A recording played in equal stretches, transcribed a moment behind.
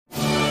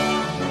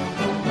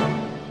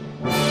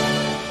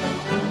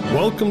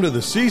Welcome to the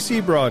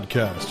CC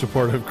Broadcast, a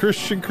part of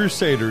Christian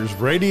Crusaders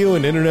Radio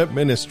and Internet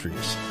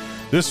Ministries.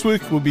 This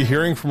week we'll be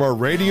hearing from our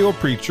radio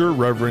preacher,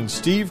 Reverend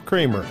Steve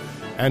Kramer,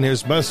 and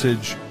his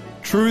message,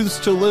 Truths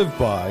to Live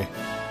By,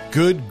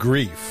 Good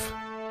Grief.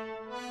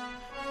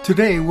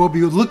 Today we'll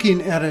be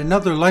looking at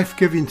another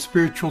life-giving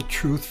spiritual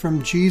truth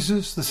from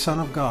Jesus, the Son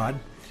of God,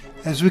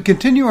 as we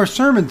continue our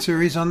sermon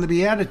series on the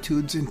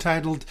Beatitudes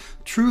entitled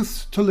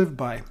Truths to Live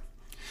By.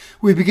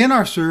 We begin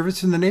our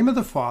service in the name of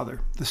the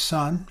Father, the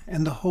Son,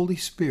 and the Holy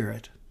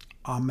Spirit.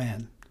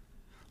 Amen.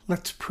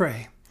 Let's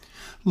pray.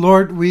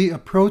 Lord, we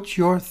approach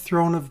your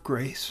throne of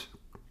grace,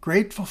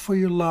 grateful for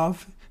your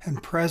love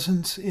and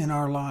presence in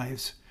our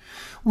lives.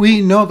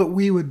 We know that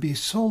we would be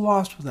so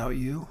lost without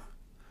you,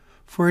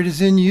 for it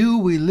is in you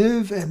we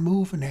live and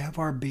move and have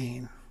our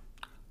being.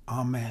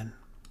 Amen.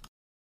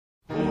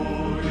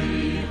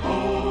 Holy,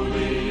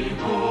 holy,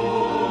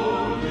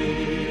 holy,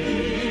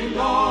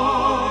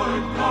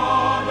 Lord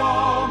God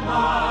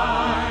Almighty,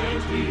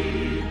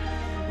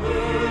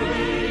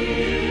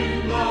 early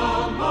in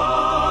the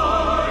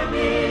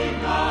morning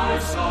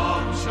our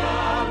song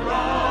shall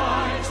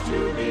rise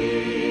to thee.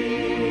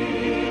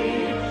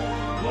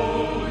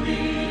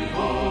 Holy,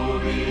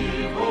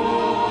 holy,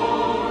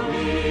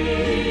 holy,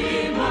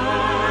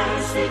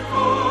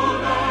 merciful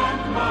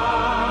and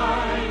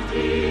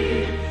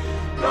mighty,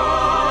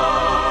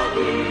 God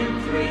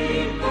in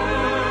three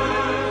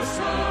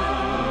persons,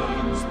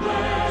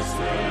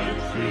 blessed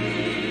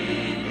Trinity.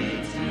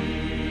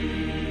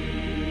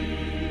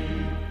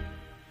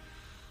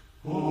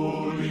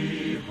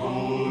 Holy,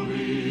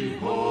 holy,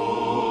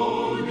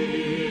 holy,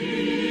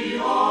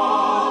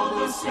 all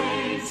the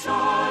saints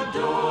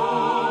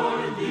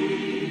adore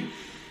thee,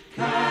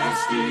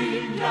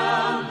 casting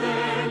down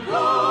their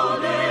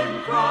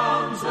golden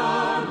crowns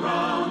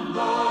around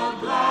the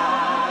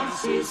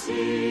glassy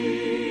sea.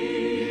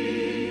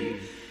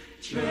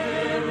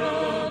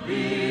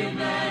 Cherubim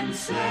and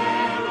seraphim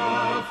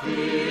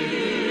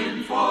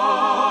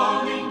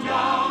falling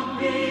down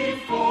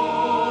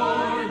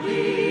before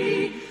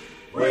thee,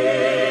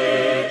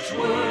 which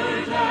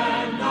word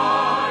and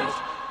art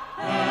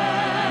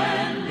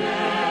and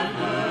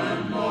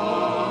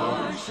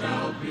evermore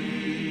shall be.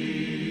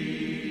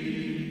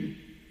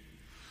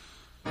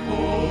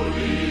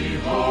 Holy,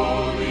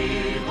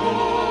 holy,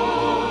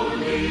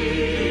 holy,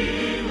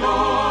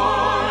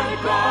 Lord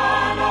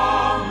God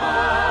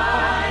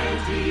Almighty,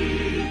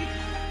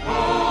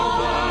 all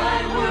thy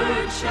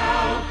works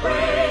shall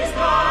praise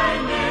thy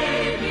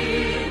name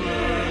in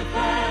earth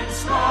and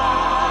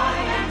sky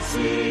and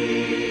sea.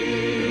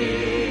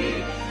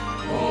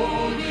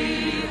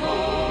 Holy,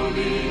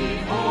 holy,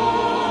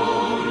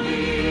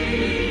 holy,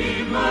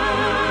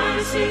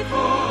 merciful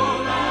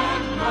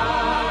and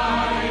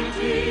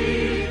mighty,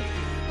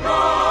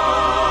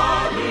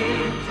 God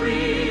in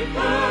three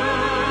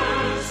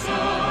persons,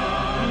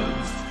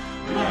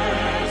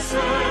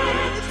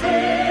 blessed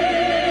Trinity.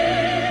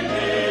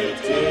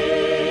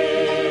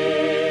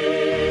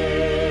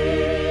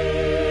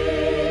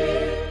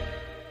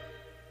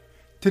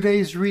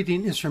 Today's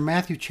reading is from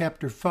Matthew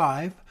chapter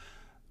 5,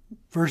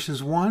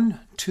 verses 1,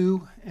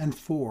 2, and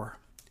 4.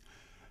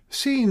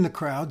 Seeing the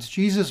crowds,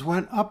 Jesus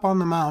went up on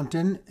the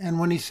mountain, and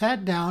when he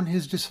sat down,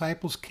 his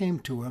disciples came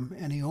to him,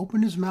 and he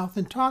opened his mouth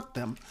and taught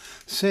them,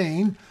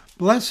 saying,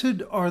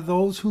 Blessed are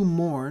those who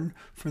mourn,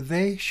 for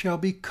they shall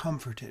be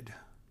comforted.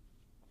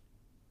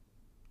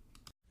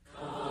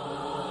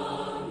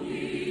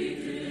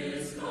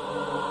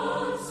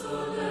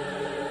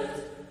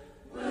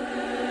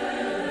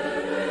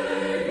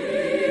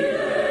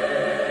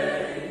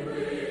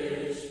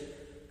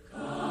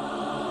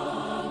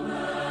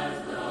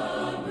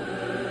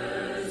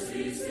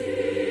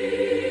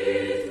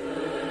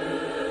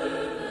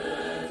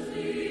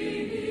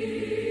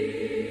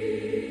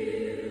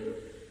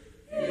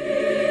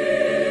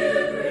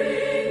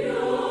 Bring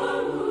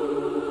your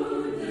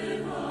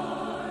wounded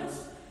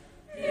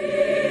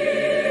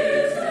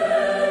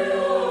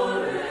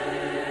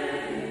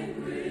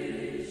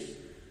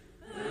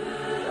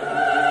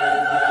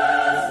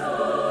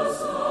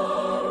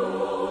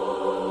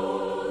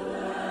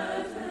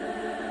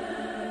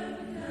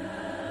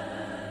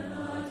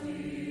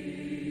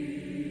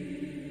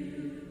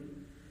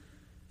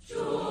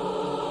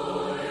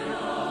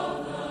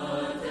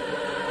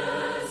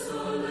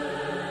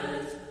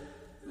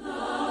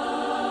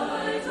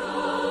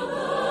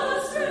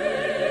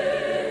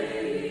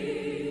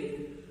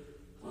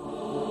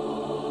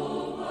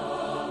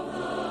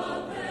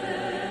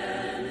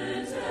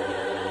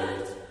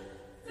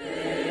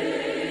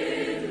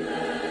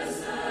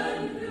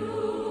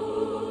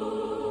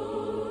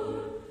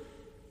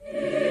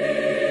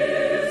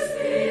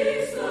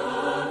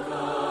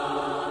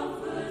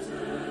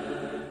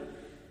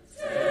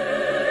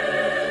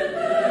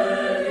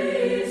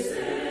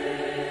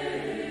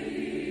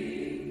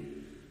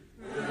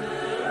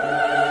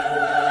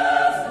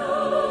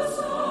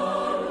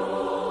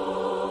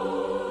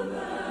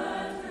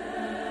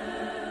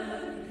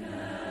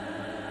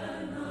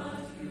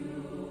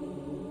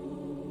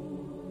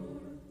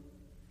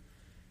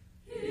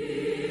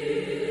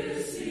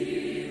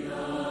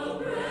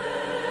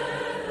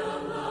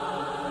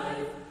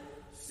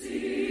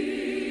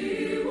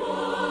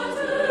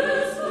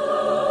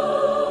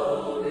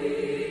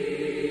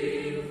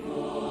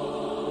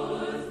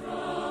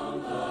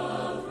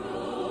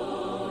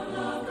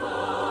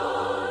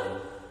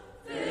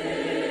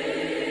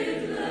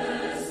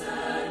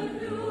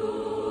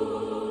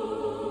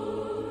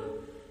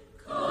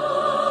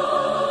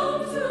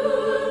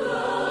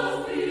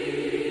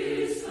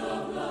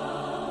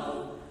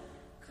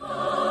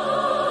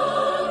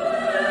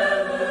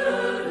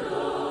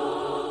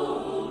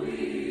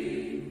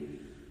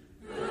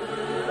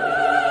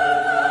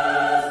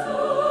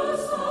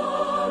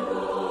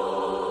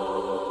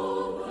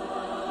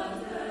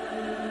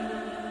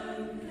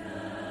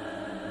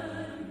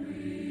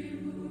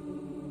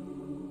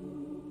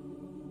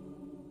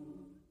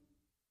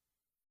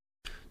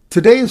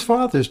Today is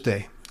Father's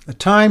Day, a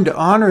time to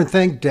honor and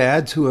thank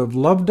dads who have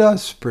loved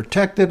us,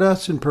 protected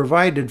us, and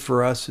provided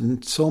for us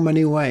in so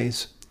many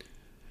ways.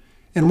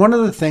 And one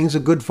of the things a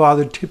good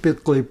father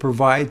typically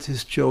provides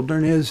his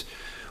children is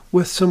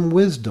with some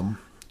wisdom,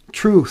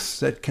 truths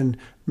that can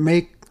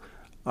make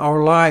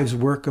our lives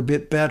work a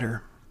bit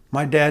better.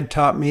 My dad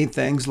taught me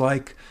things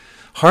like,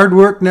 hard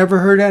work never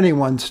hurt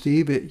anyone,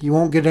 Steve. You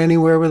won't get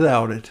anywhere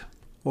without it.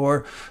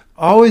 Or,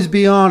 always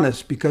be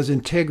honest because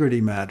integrity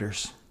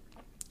matters.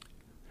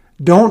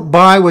 Don't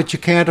buy what you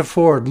can't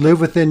afford.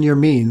 Live within your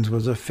means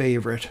was a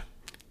favorite.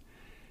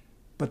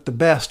 But the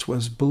best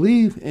was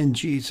believe in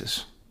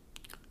Jesus.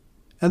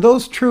 And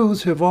those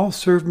truths have all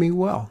served me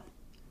well.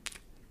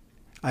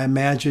 I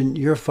imagine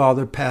your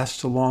father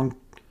passed along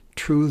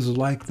truths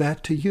like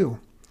that to you.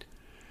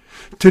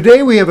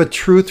 Today we have a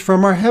truth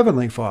from our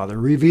Heavenly Father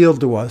revealed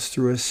to us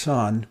through His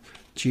Son,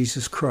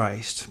 Jesus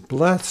Christ.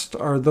 Blessed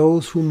are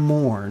those who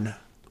mourn,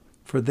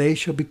 for they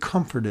shall be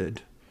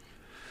comforted.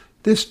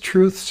 This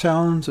truth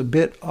sounds a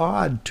bit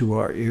odd to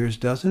our ears,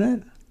 doesn't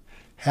it?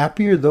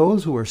 Happy are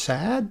those who are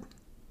sad?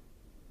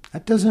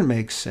 That doesn't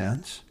make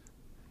sense.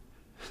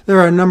 There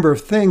are a number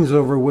of things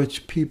over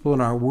which people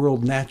in our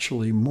world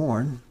naturally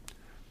mourn.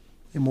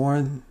 They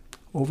mourn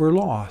over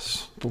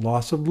loss, the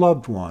loss of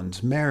loved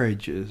ones,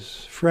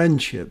 marriages,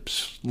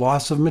 friendships,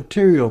 loss of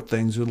material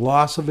things, or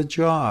loss of a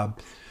job.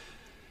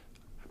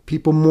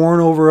 People mourn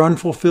over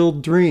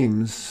unfulfilled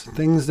dreams,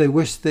 things they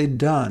wish they'd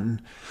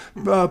done.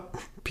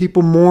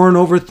 People mourn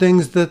over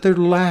things that they're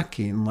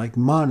lacking, like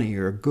money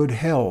or good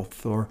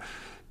health, or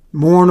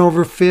mourn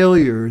over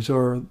failures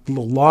or the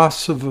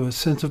loss of a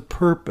sense of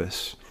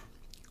purpose.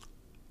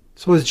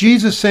 So is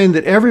Jesus saying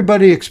that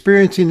everybody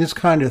experiencing this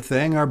kind of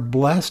thing are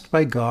blessed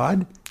by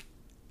God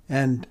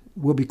and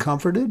will be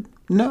comforted?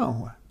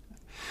 No.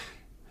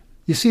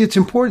 You see, it's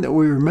important that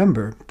we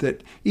remember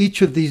that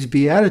each of these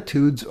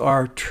Beatitudes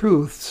are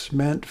truths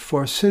meant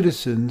for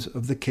citizens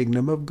of the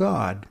kingdom of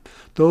God,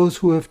 those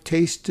who have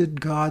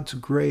tasted God's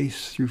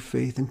grace through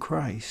faith in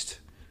Christ.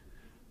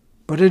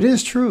 But it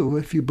is true,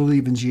 if you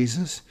believe in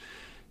Jesus,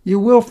 you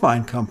will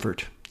find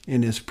comfort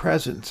in His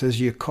presence as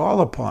you call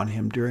upon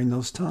Him during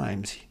those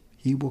times.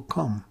 He will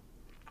come.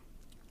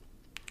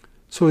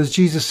 So is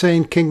Jesus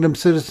saying kingdom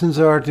citizens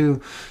are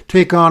to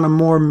take on a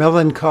more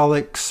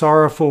melancholic,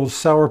 sorrowful,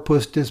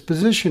 sourpuss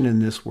disposition in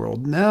this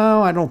world?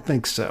 No, I don't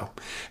think so.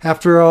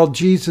 After all,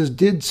 Jesus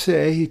did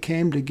say He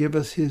came to give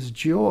us His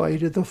joy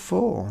to the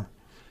full.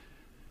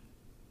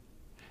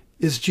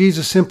 Is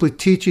Jesus simply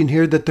teaching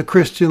here that the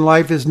Christian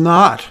life is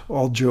not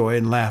all joy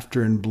and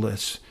laughter and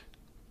bliss?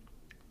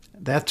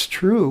 That's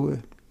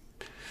true.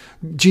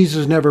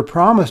 Jesus never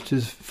promised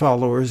His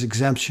followers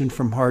exemption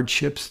from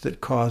hardships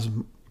that cause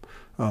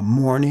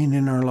mourning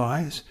in our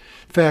lives.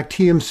 In fact,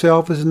 He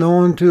Himself is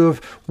known to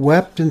have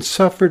wept and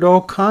suffered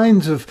all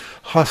kinds of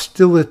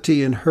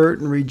hostility and hurt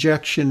and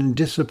rejection and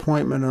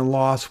disappointment and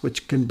loss,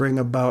 which can bring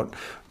about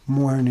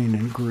mourning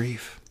and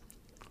grief.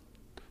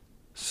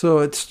 So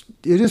it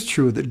is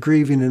true that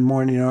grieving and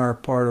mourning are a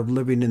part of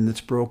living in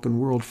this broken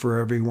world for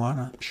everyone.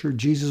 I'm sure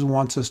Jesus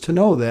wants us to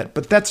know that,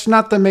 but that's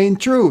not the main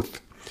truth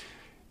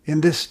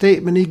in this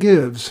statement He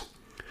gives.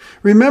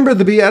 Remember,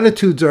 the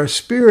Beatitudes are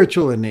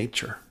spiritual in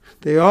nature.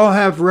 They all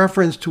have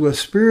reference to a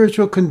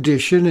spiritual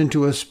condition and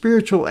to a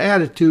spiritual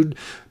attitude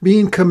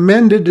being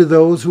commended to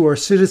those who are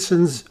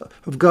citizens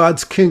of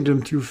God's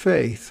kingdom through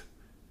faith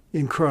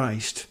in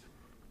Christ.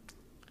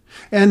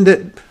 And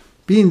that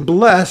being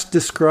blessed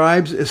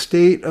describes a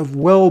state of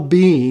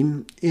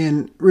well-being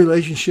in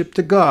relationship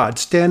to God,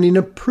 standing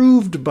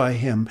approved by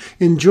Him,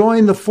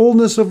 enjoying the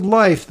fullness of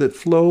life that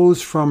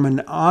flows from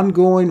an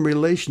ongoing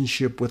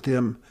relationship with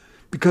Him,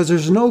 because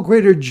there's no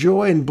greater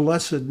joy and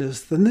blessedness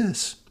than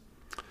this.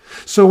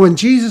 So when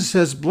Jesus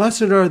says,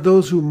 blessed are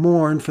those who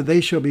mourn, for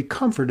they shall be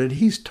comforted,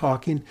 He's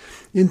talking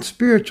in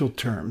spiritual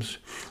terms.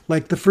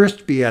 Like the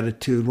first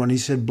Beatitude when He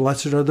said,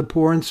 blessed are the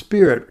poor in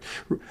spirit,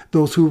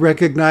 those who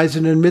recognize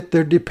and admit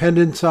their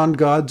dependence on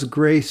God's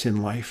grace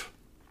in life.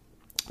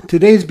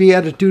 Today's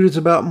Beatitude is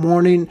about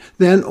mourning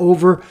then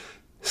over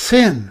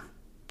sin.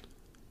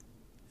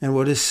 And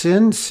what is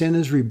sin? Sin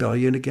is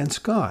rebellion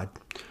against God,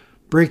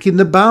 breaking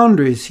the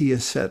boundaries He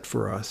has set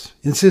for us,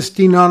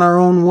 insisting on our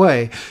own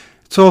way.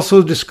 It's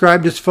also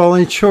described as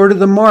falling short of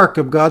the mark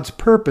of God's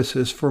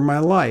purposes for my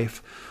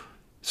life.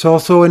 It's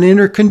also an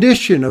inner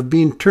condition of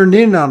being turned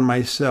in on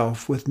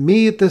myself, with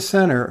me at the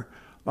center,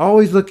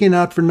 always looking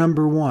out for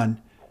number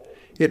one.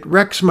 It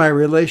wrecks my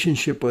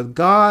relationship with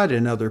God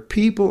and other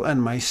people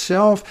and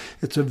myself.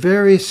 It's a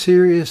very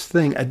serious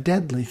thing, a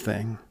deadly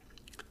thing.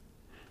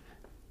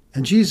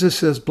 And Jesus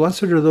says,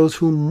 blessed are those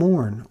who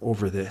mourn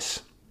over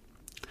this.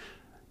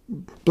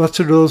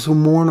 Blessed are those who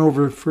mourn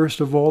over, first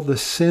of all, the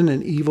sin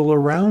and evil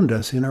around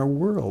us in our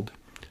world.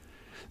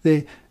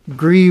 They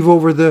grieve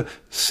over the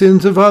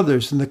sins of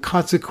others and the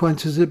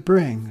consequences it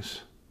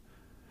brings.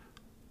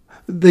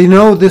 They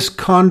know this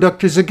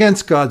conduct is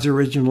against God's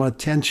original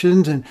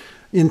intentions,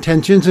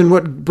 and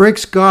what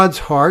breaks God's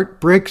heart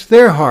breaks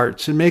their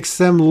hearts and makes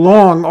them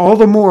long all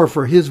the more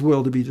for His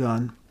will to be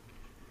done.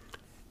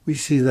 We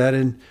see that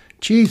in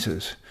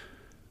Jesus,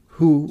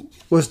 who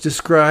was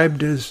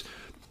described as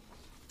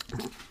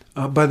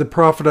by the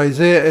prophet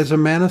Isaiah as a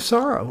man of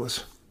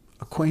sorrows,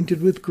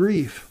 acquainted with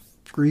grief.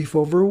 Grief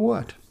over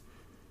what?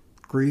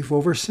 Grief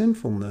over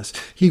sinfulness.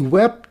 He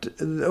wept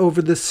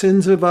over the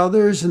sins of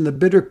others and the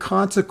bitter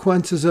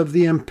consequences of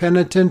the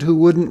impenitent who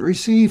wouldn't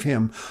receive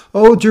him.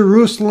 "Oh,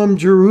 Jerusalem,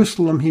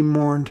 Jerusalem," he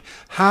mourned,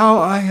 "how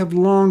I have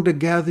longed to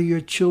gather your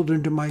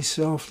children to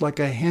myself like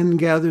a hen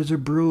gathers a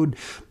brood,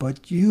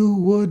 but you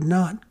would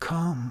not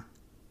come."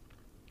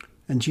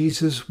 And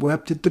Jesus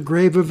wept at the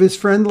grave of his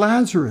friend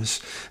Lazarus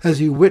as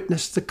he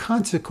witnessed the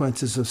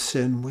consequences of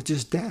sin, which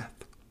is death.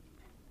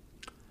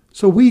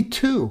 So we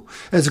too,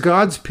 as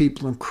God's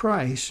people in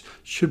Christ,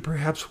 should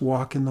perhaps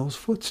walk in those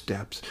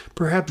footsteps,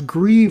 perhaps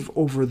grieve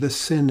over the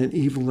sin and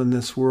evil in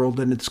this world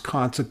and its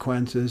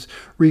consequences,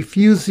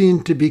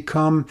 refusing to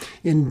become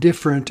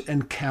indifferent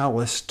and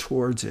callous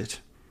towards it.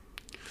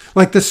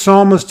 Like the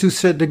psalmist who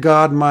said to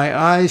God, "My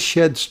eyes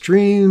shed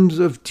streams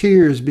of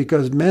tears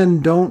because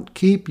men don't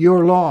keep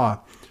your law."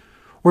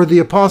 Or the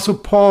Apostle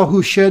Paul,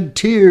 who shed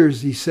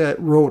tears,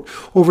 wrote,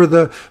 over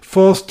the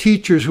false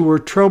teachers who were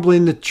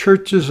troubling the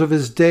churches of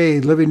his day,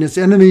 living as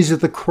enemies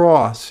of the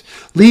cross,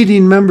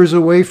 leading members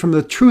away from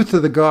the truth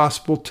of the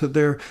gospel to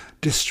their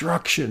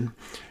destruction.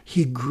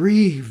 He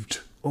grieved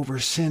over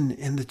sin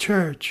in the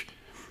church.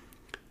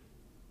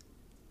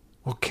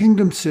 Well,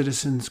 kingdom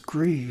citizens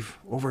grieve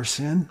over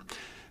sin.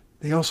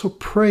 They also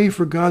pray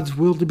for God's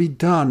will to be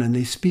done, and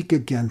they speak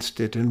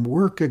against it and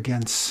work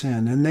against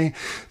sin. And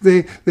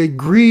they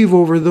grieve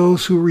over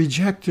those who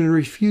reject and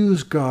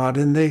refuse God.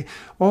 And they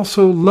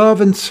also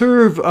love and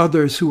serve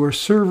others who are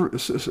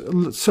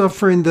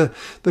suffering the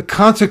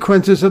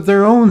consequences of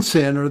their own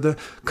sin, or the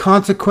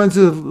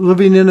consequences of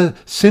living in a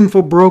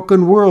sinful,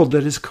 broken world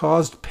that has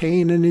caused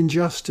pain and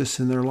injustice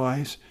in their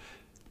lives.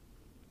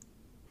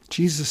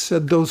 Jesus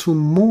said those who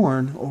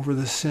mourn over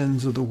the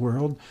sins of the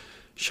world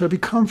shall be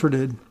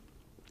comforted.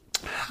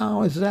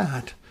 How is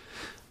that?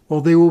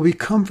 Well, they will be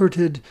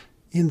comforted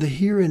in the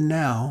here and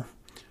now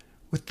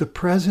with the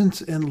presence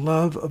and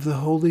love of the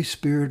Holy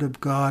Spirit of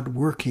God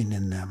working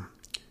in them.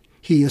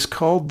 He is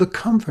called the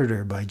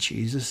Comforter by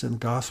Jesus in the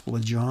Gospel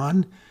of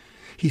John.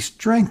 He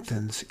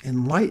strengthens,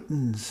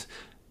 enlightens,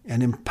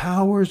 and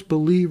empowers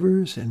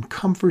believers and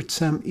comforts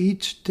them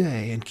each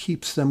day and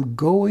keeps them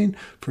going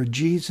for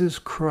Jesus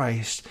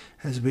Christ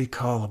as we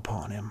call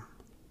upon him.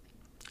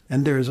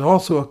 And there is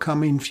also a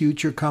coming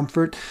future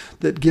comfort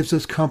that gives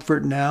us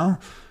comfort now,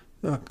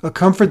 a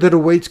comfort that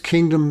awaits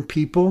kingdom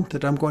people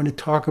that I'm going to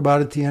talk about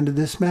at the end of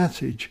this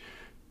message.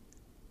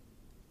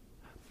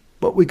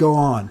 But we go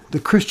on. The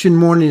Christian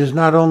mourning is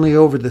not only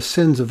over the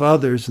sins of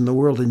others and the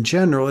world in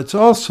general, it's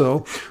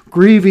also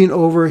grieving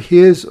over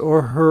his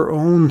or her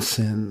own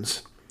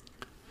sins.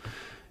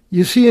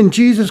 You see, in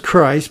Jesus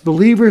Christ,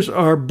 believers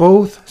are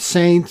both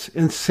saints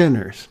and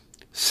sinners,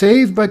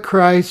 saved by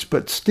Christ,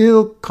 but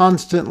still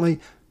constantly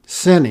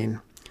sinning.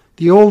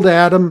 The old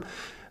Adam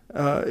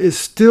is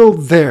still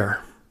there,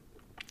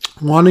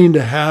 wanting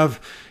to have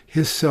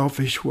his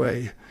selfish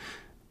way.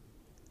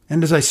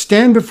 And as I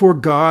stand before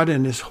God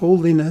and his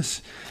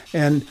holiness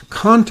and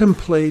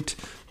contemplate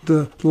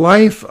the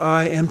life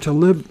I am to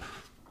live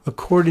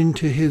according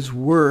to his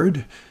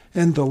word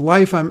and the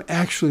life I'm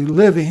actually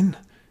living,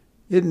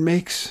 it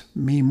makes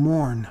me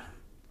mourn.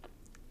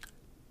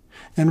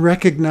 And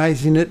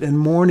recognizing it and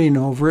mourning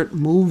over it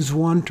moves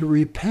one to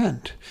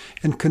repent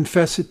and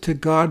confess it to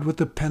God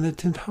with a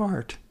penitent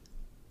heart.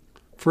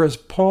 For as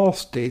Paul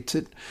states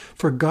it,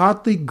 for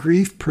godly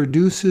grief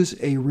produces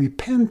a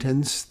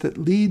repentance that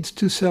leads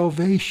to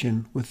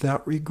salvation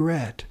without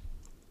regret.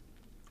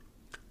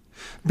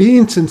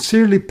 Being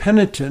sincerely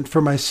penitent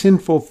for my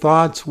sinful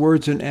thoughts,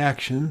 words, and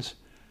actions,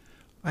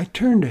 I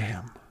turn to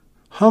him,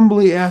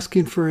 humbly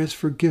asking for his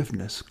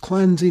forgiveness,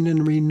 cleansing,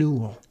 and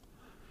renewal,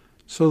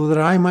 so that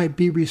I might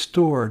be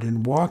restored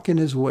and walk in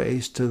his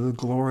ways to the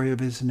glory of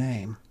his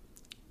name.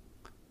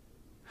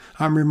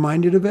 I'm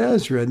reminded of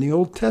Ezra in the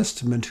Old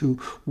Testament, who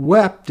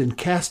wept and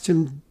cast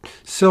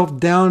himself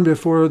down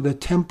before the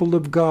temple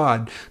of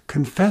God,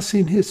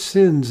 confessing his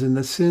sins and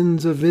the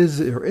sins of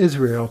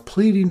Israel,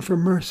 pleading for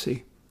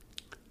mercy.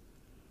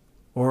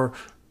 Or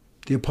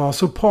the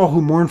Apostle Paul,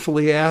 who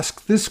mournfully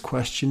asked this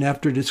question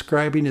after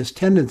describing his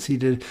tendency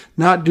to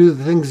not do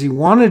the things he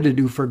wanted to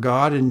do for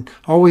God and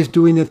always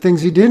doing the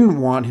things he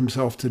didn't want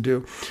himself to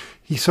do.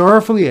 He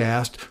sorrowfully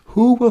asked,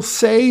 "Who will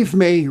save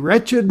me,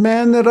 wretched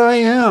man that I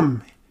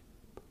am?"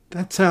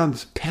 That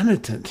sounds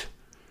penitent.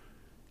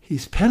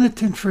 He's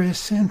penitent for his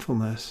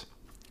sinfulness.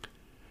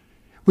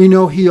 We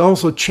know he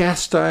also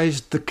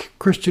chastised the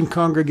Christian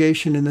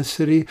congregation in the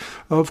city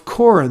of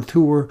Corinth,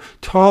 who were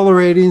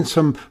tolerating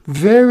some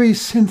very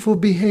sinful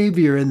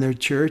behavior in their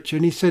church.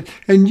 And he said,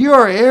 "And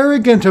you're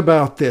arrogant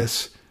about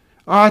this.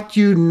 Ought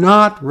you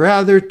not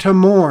rather to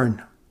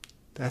mourn?"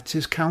 That's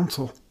his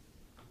counsel.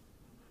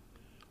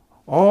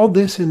 All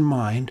this in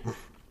mind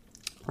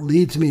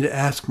leads me to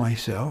ask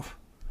myself,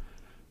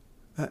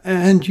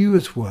 and you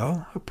as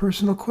well, a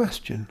personal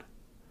question.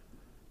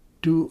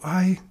 Do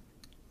I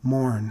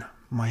mourn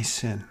my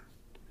sin.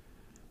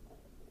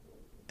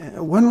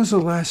 When was the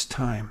last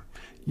time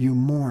you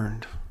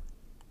mourned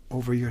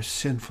over your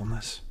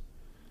sinfulness?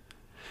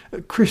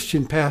 A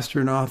Christian pastor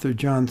and author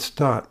John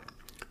Stott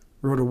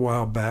wrote a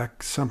while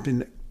back something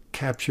that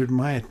captured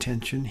my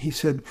attention. He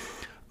said,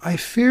 "I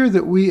fear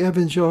that we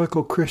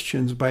evangelical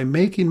Christians, by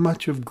making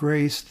much of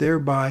grace,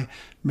 thereby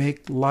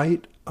make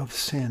light of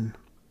sin.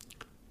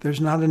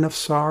 There's not enough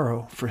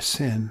sorrow for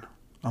sin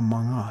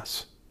among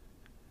us."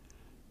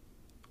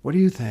 What do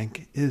you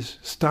think? Is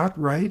Stott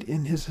right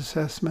in his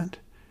assessment?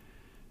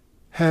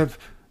 Have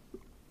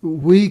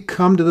we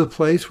come to the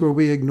place where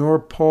we ignore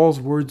Paul's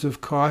words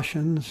of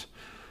cautions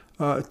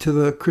to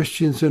the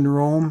Christians in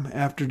Rome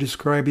after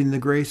describing the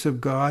grace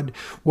of God?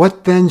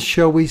 "What then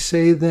shall we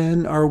say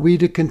then? Are we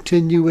to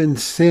continue in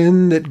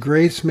sin that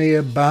grace may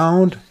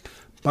abound?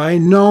 By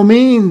no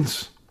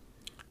means."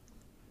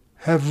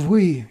 Have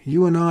we,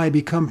 you and I,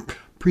 become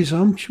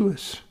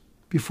presumptuous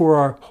before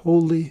our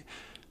holy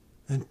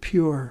and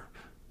pure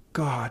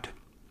God?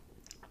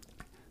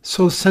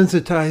 So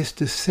sensitized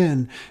to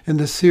sin and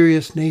the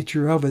serious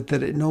nature of it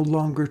that it no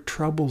longer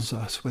troubles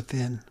us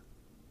within?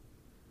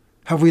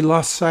 Have we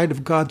lost sight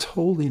of God's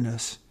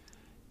holiness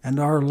and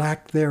our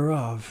lack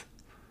thereof,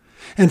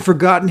 and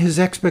forgotten his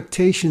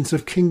expectations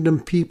of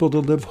kingdom people to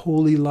live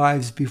holy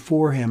lives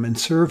before him and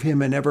serve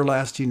him in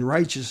everlasting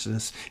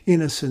righteousness,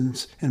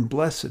 innocence, and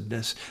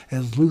blessedness,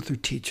 as Luther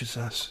teaches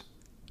us?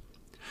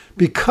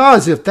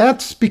 Because if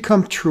that's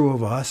become true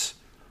of us,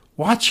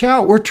 watch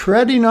out, we're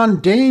treading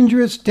on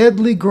dangerous,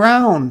 deadly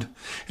ground.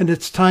 And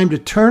it's time to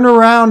turn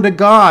around to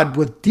God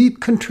with deep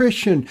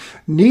contrition,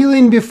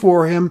 kneeling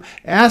before him,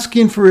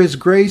 asking for his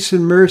grace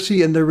and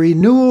mercy and the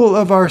renewal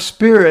of our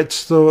spirits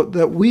so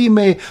that we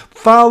may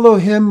follow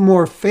him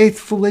more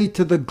faithfully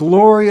to the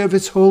glory of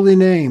his holy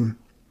name.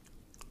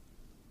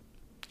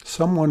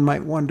 Someone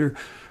might wonder,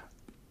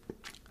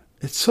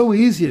 it's so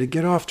easy to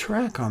get off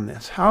track on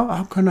this.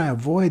 How can I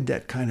avoid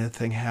that kind of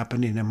thing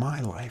happening in my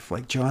life,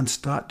 like John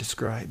Stott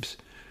describes?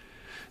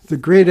 The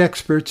great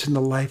experts in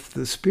the life of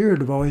the Spirit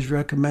have always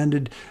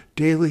recommended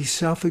daily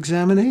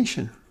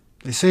self-examination.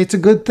 They say it's a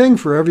good thing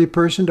for every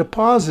person to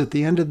pause at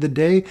the end of the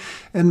day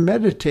and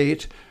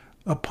meditate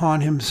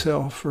upon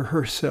himself or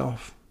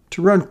herself,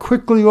 to run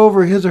quickly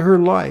over his or her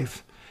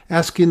life,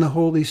 asking the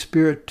Holy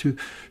Spirit to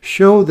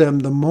show them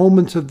the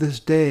moments of this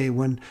day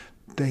when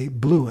they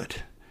blew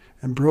it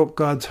and broke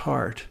God's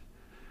heart.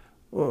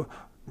 Or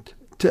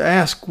to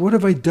ask, what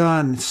have I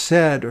done,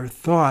 said, or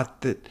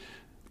thought that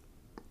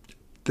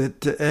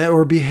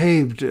or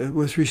behaved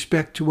with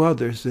respect to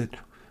others that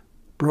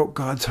broke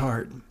God's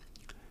heart?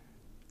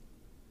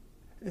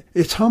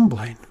 It's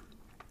humbling,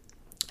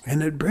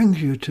 and it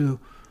brings you to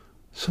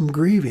some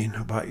grieving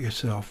about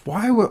yourself.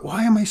 Why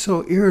am I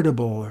so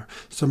irritable, or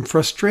some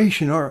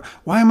frustration, or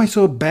why am I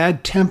so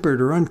bad-tempered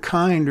or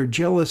unkind or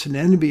jealous and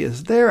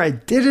envious? There, I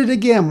did it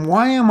again.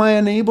 Why am I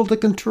unable to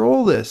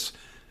control this?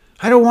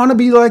 I don't want to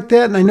be like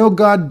that, and I know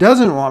God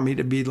doesn't want me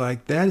to be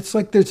like that. It's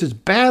like there's this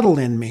battle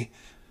in me.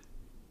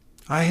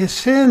 I have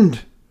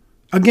sinned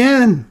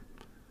again,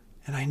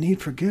 and I need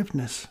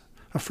forgiveness,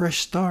 a fresh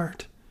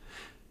start.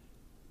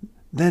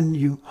 Then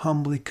you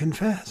humbly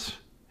confess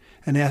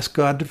and ask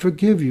God to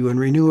forgive you and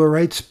renew a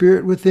right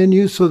spirit within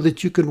you so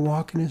that you can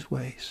walk in his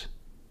ways.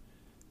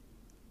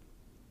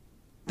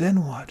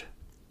 Then what?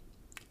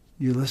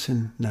 You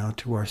listen now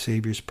to our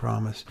Savior's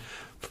promise,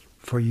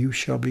 for you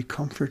shall be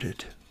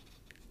comforted.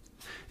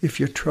 If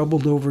you're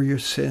troubled over your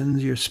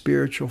sins, your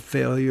spiritual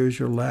failures,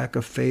 your lack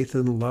of faith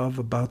and love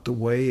about the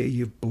way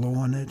you've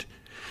blown it,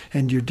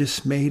 and you're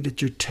dismayed at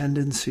your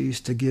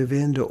tendencies to give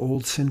in to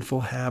old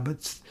sinful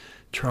habits,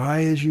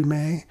 try as you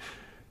may,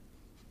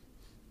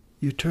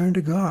 you turn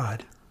to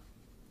God,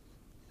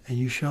 and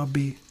you shall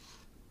be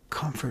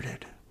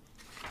comforted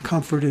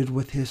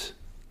with his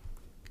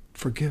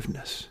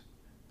forgiveness,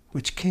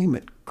 which came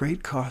at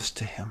great cost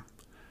to him.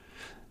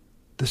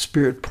 The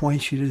Spirit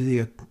points you to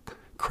the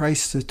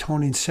Christ's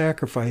atoning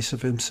sacrifice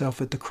of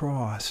himself at the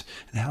cross,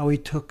 and how he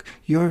took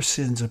your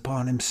sins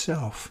upon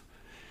himself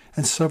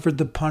and suffered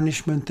the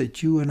punishment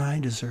that you and I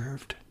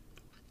deserved.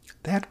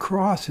 That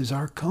cross is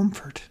our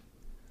comfort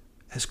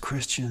as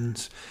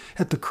Christians.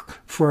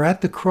 For at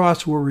the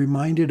cross we're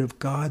reminded of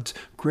God's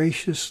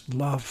gracious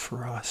love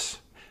for us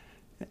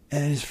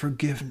and his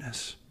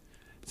forgiveness.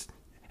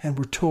 And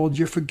we're told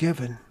you're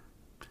forgiven.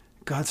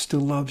 God still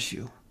loves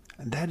you,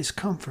 and that is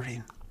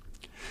comforting.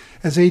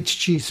 As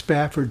H.G.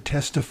 Spafford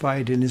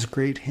testified in his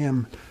great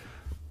hymn,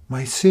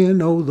 "My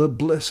sin, oh, the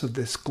bliss of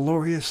this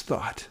glorious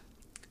thought.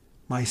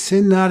 My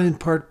sin, not in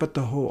part but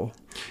the whole,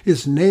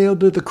 is nailed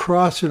to the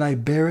cross, and I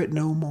bear it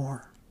no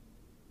more.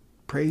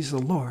 Praise the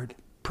Lord,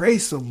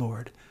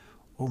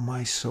 O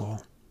my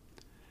soul.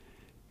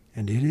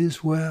 And it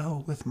is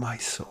well with my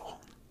soul."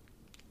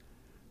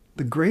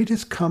 The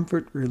greatest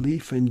comfort,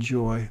 relief, and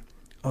joy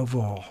of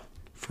all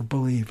for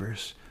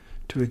believers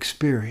to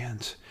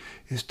experience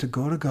is to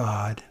go to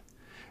God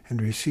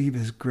and receive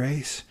his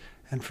grace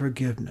and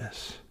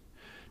forgiveness,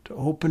 to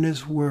open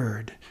his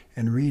word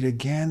and read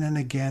again and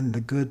again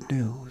the good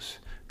news.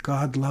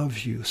 God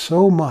loves you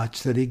so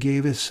much that he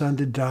gave his Son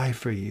to die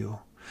for you.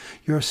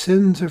 Your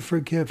sins are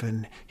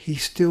forgiven. He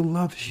still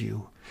loves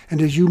you.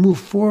 And as you move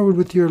forward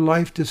with your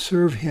life to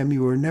serve him,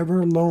 you are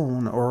never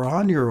alone or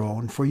on your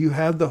own, for you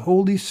have the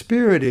Holy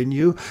Spirit in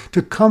you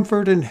to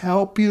comfort and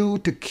help you,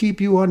 to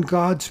keep you on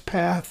God's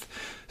path,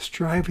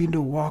 striving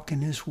to walk in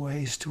his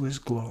ways to his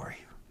glory.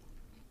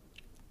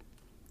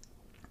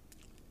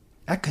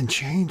 That can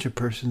change a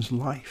person's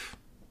life,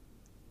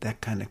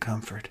 that kind of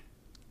comfort.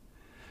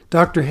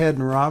 Dr.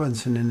 Haddon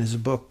Robinson, in his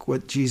book,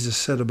 What Jesus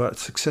Said About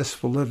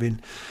Successful Living,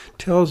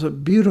 tells a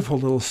beautiful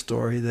little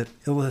story that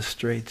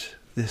illustrates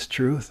this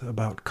truth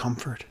about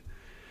comfort.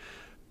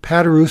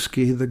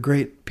 Paderewski, the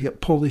great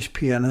Polish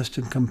pianist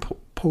and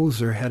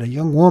composer, had a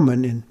young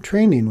woman in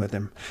training with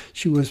him.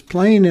 She was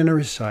playing in a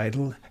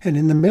recital, and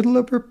in the middle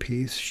of her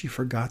piece, she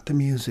forgot the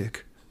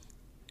music.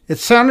 It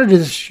sounded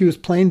as if she was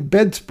playing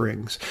bed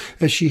springs,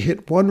 as she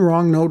hit one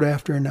wrong note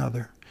after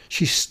another.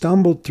 She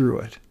stumbled through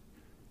it.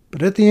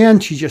 But at the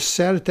end, she just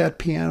sat at that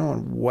piano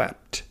and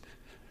wept.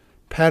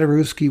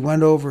 Paderewski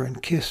went over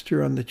and kissed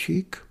her on the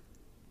cheek.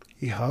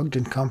 He hugged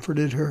and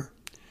comforted her.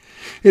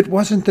 It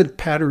wasn't that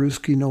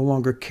Paderewski no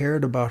longer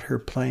cared about her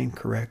playing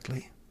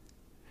correctly.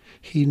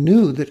 He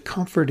knew that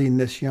comforting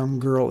this young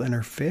girl in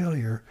her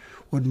failure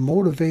would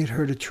motivate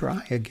her to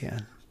try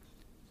again.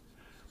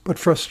 But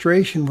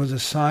frustration was a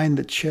sign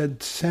that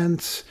shed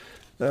sense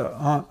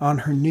on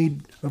her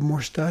need of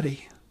more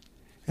study.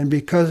 And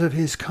because of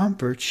his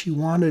comfort, she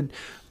wanted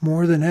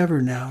more than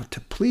ever now to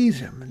please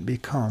him and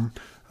become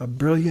a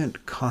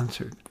brilliant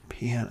concert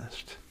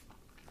pianist.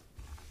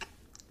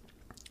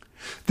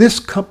 This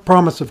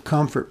promise of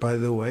comfort, by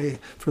the way,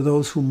 for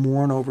those who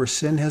mourn over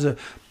sin, has a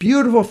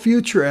beautiful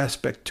future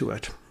aspect to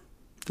it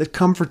that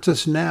comforts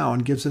us now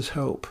and gives us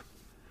hope.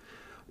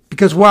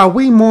 Because while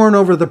we mourn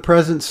over the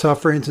present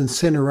sufferings and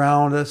sin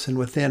around us and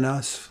within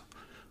us,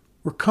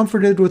 we're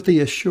comforted with the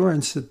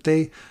assurance that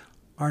they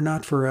are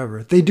not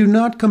forever. They do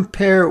not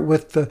compare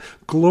with the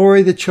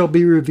glory that shall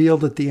be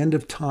revealed at the end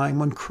of time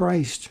when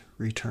Christ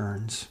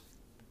returns.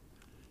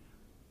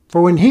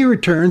 For when he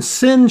returns,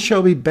 sin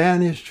shall be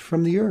banished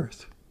from the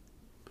earth.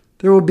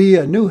 There will be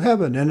a new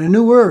heaven and a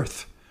new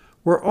earth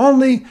where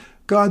only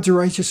God's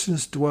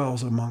righteousness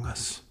dwells among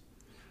us.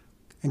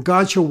 And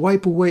God shall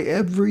wipe away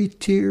every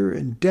tear,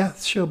 and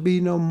death shall be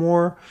no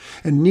more,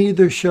 and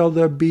neither shall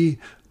there be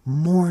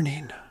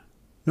mourning,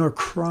 nor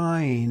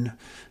crying,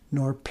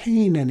 nor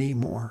pain any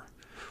more,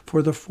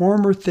 for the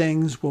former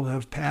things will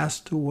have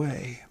passed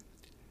away,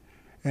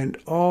 and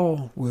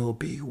all will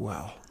be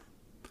well,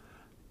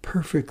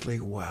 perfectly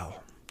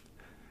well,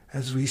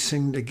 as we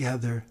sing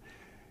together,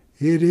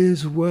 "It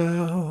is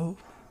well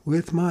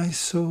with my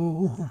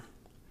soul.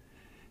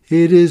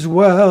 It is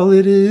well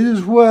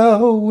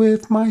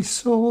with my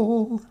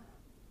soul."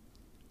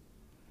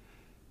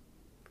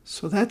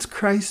 So that's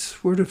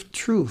Christ's word of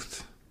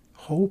truth,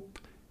 hope,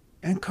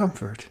 and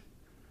comfort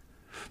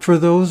for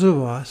those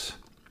of us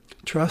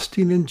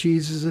trusting in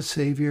Jesus as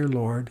Savior,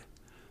 Lord,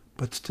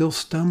 but still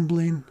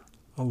stumbling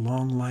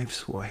along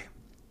life's way,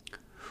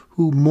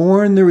 who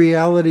mourn the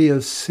reality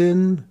of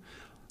sin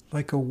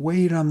like a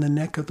weight on the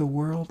neck of the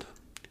world,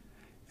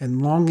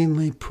 and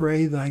longingly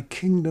pray, "Thy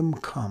kingdom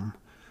come,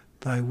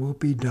 thy will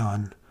be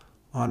done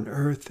on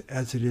earth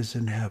as it is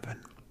in heaven."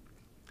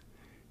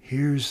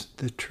 Here's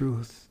the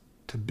truth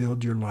to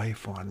build your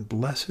life on.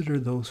 Blessed are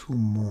those who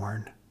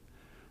mourn,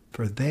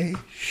 for they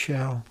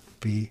shall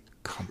be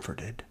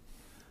comforted.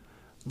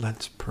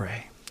 Let's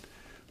pray.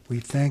 We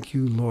thank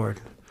you, Lord,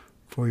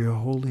 for your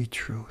holy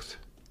truth.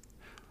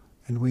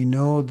 And we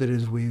know that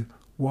as we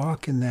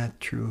walk in that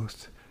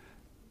truth,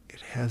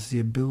 it has the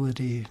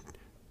ability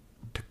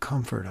to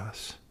comfort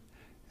us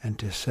and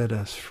to set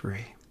us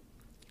free.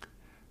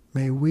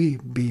 May we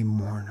be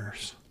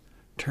mourners,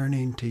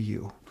 turning to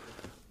you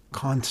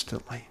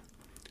constantly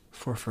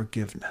for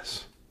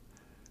forgiveness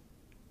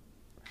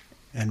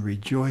and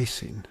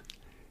rejoicing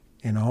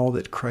in all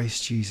that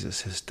Christ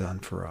Jesus has done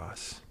for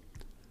us.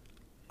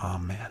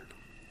 Amen.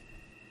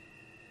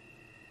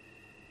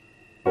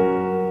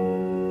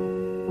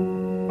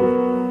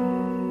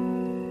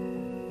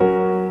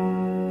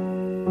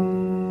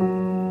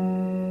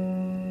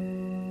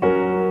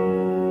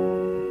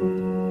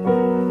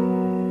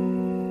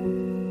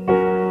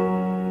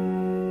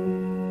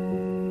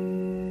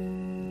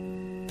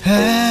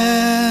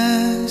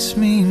 Pass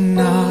me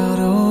not,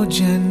 O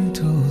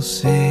gentle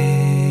Savior.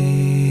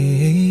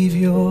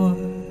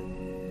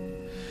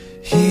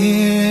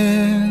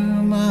 Hear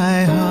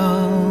my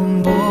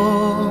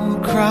humble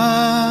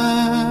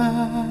cry.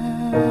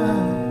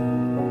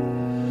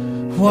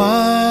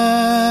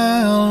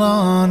 While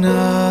on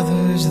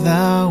others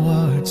thou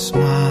art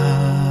smiling,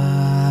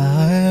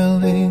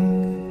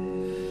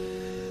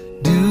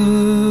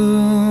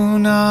 do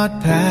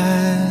not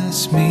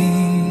pass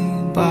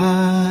me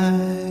by.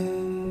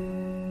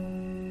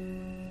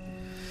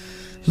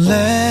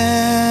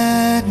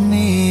 Let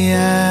me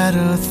at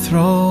a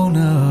throne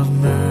of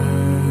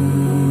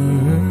mercy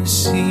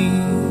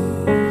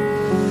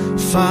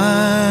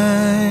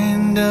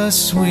find a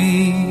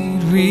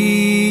sweet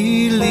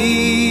relief.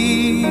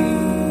 believe.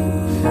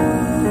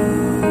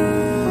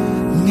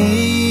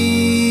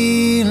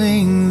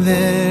 Kneeling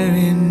there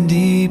in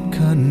deep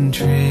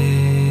contrition,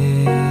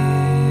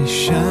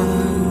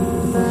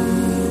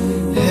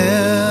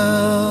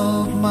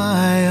 help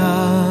my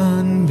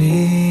unbelief.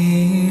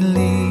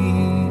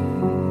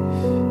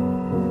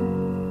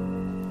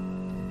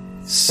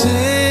 Savior,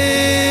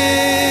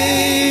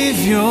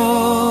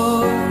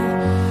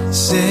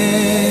 Savior,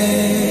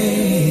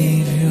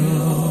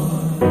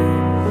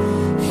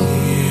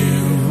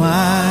 hear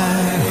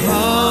my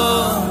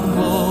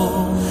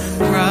humble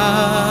cry.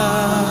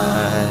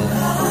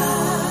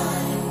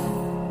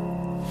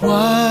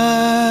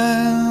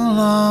 While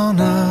on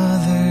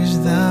others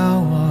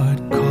thou art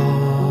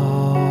calling,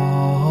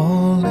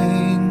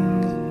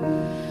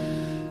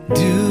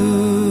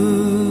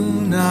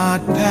 do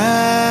not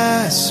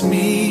pass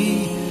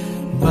me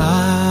by.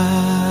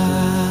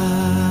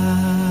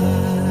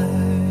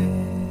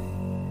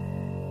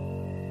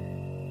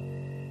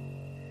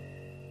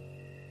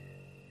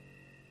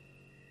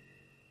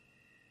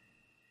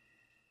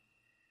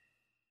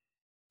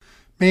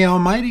 May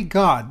Almighty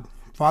God,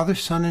 Father,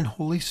 Son, and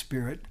Holy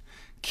Spirit,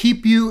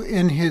 keep you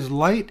in his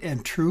light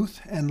and truth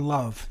and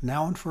love,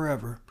 now and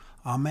forever.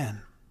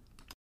 Amen.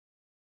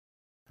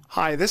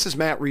 Hi, this is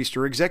Matt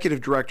Reister,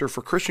 Executive Director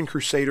for Christian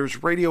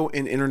Crusaders Radio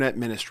and Internet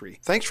Ministry.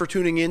 Thanks for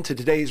tuning in to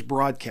today's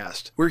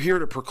broadcast. We're here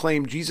to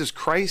proclaim Jesus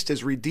Christ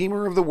as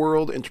Redeemer of the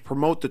world and to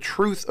promote the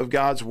truth of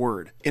God's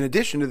Word. In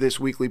addition to this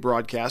weekly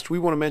broadcast, we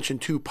want to mention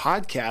 2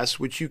 podcasts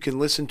which you can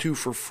listen to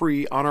for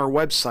free on our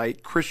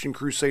website,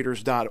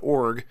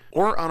 ChristianCrusaders.org,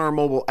 or on our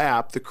mobile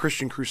app, the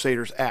Christian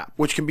Crusaders app,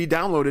 which can be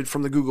downloaded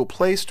from the Google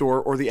Play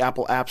Store or the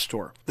Apple App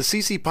Store. The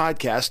CC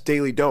Podcast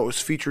Daily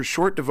Dose features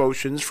short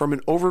devotions from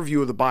an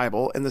overview of the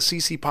Bible, and the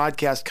CC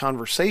Podcast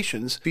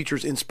Conversations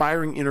features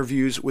inspiring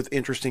interviews with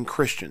interesting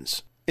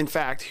Christians. In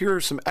fact, here are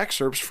some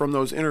excerpts from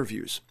those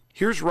interviews.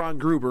 Here's Ron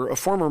Gruber, a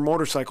former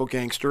motorcycle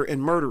gangster and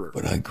murderer.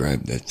 But I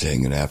grabbed that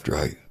thing, and after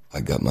I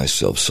got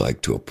myself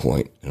psyched to a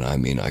point, and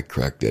I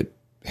cracked that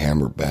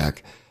hammer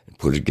back and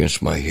put it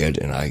against my head,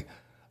 and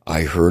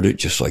I heard it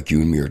just like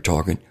you and me are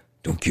talking.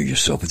 Don't kill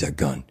yourself with that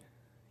gun.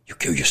 You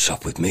kill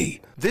yourself with me.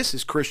 This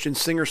is Christian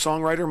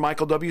singer-songwriter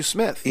Michael W.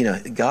 Smith. You know,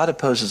 God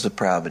opposes the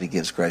proud, but he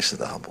gives grace to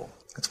the humble.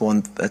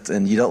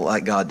 And you don't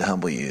like God to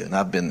humble you, and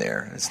I've been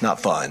there. It's not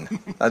fun.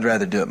 I'd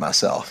rather do it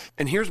myself.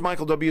 And here's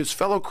Michael W.'s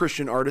fellow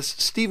Christian artist,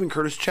 Stephen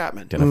Curtis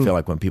Chapman. And I feel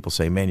like when people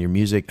say, man, your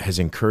music has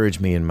encouraged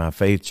me in my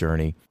faith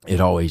journey,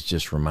 it always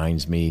just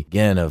reminds me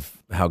again of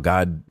how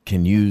God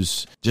can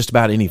use just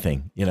about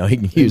anything. You know, he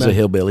can use a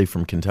hillbilly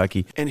from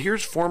Kentucky. And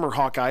here's former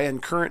Hawkeye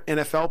and current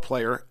NFL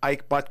player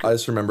Ike Butker. I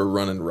just remember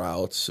running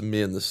routes.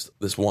 Me and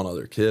this one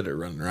other kid are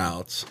running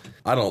routes.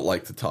 I don't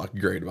like to talk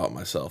great about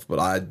myself, but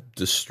I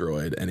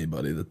destroyed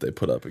anybody that they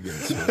put up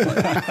against me.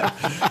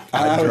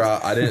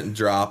 I didn't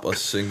drop a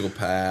single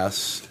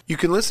pass. You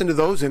can listen to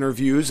those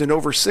interviews and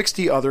over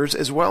 60 others,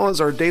 as well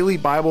as our daily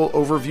Bible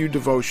overview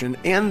devotion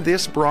and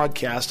this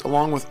broadcast,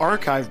 along with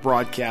archive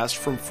broadcasts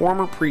from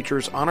former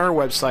preachers on our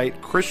website,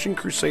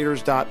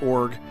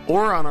 ChristianCrusaders.org,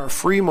 or on our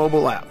free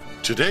mobile app.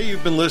 Today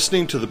you've been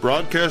listening to the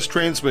broadcast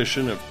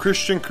transmission of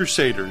Christian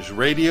Crusaders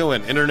Radio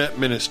and Internet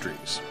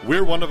Ministries.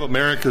 We're one of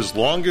America's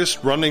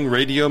longest-running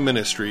radio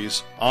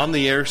ministries, on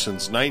the air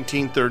since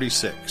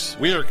 1936.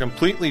 We are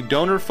completely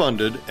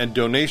donor-funded, and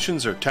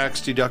donations are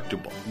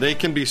tax-deductible. They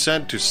can be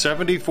sent to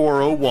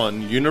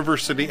 7401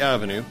 University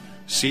Avenue,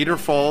 Cedar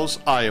Falls,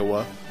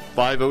 Iowa,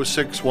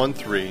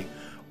 50613,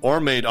 or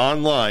made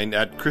online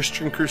at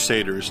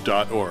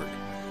ChristianCrusaders.org.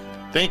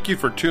 Thank you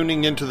for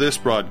tuning into this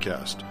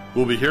broadcast.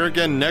 We'll be here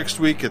again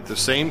next week at the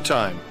same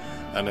time,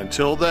 and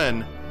until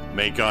then,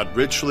 may God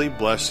richly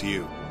bless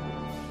you.